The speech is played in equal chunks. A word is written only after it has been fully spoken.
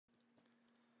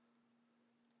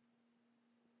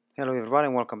Hello everybody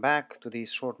and welcome back to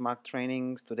these short mock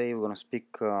trainings. Today we're going to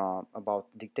speak about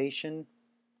dictation,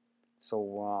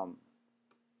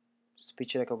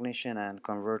 speech recognition and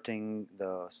converting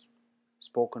the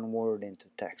spoken word into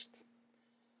text.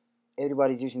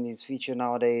 Everybody's using this feature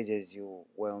nowadays, as you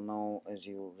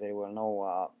very well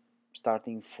know,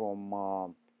 starting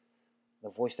from the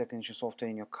voice recognition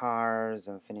software in your cars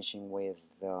and finishing with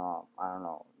I don't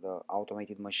know, the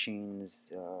automated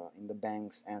machines in the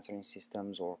banks, answering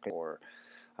systems, or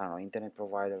I don't know, internet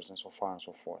providers, and so far and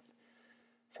so forth.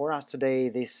 For us today,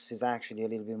 this is actually a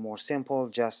little bit more simple,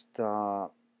 just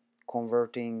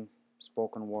converting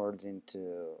spoken words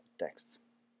into text.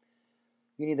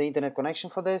 You need the internet connection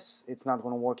for this. It's not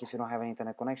going to work if you don't have an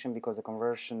internet connection, because the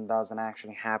conversion doesn't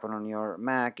actually happen on your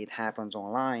Mac, it happens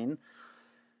online.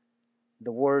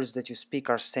 The words that you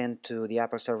speak are sent to the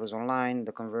Apple servers online,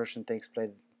 the conversion takes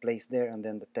place there, and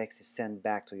then the text is sent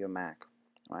back to your Mac,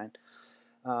 right?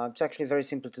 It's actually very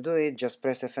simple to do it. Just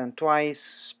press Fn twice,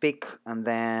 speak, and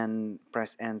then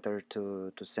press enter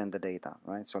to send the data,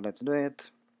 right? So let's do it.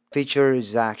 Feature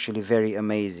is actually very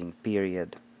amazing,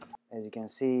 period. As you can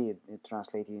see, it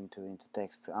translated into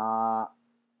text. I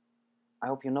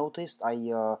hope you noticed I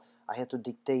had to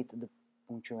dictate the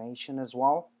punctuation as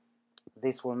well.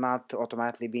 This will not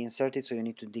automatically be inserted, so you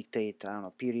need to dictate, I don't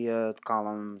know, period,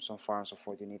 column, so far and so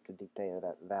forth. You need to dictate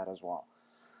that as well.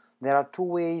 There are two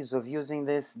ways of using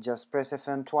this. Just press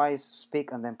Fn twice,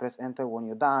 speak, and then press enter when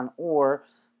you're done, or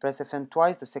press Fn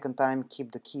twice, the second time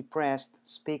keep the key pressed,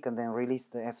 speak, and then release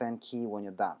the Fn key when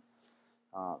you're done.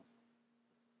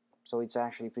 So it's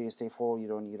actually pretty straightforward. You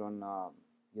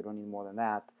don't need more than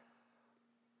that.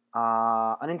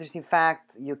 An interesting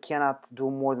fact: you cannot do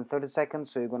more than 30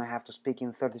 seconds, so you're gonna have to speak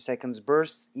in 30 seconds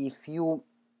bursts. If you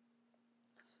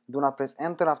do not press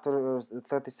enter after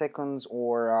 30 seconds,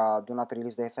 or do not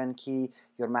release the Fn key,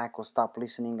 your Mac will stop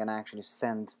listening and actually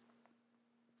send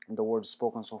the words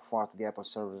spoken so far to the Apple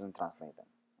servers and translate them.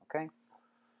 Okay?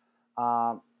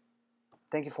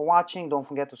 Thank you for watching. Don't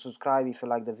forget to subscribe if you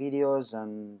like the videos,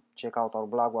 and check out our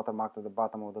blog watermarked at the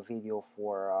bottom of the video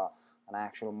for an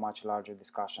actual much larger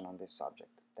discussion on this subject.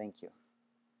 Thank you.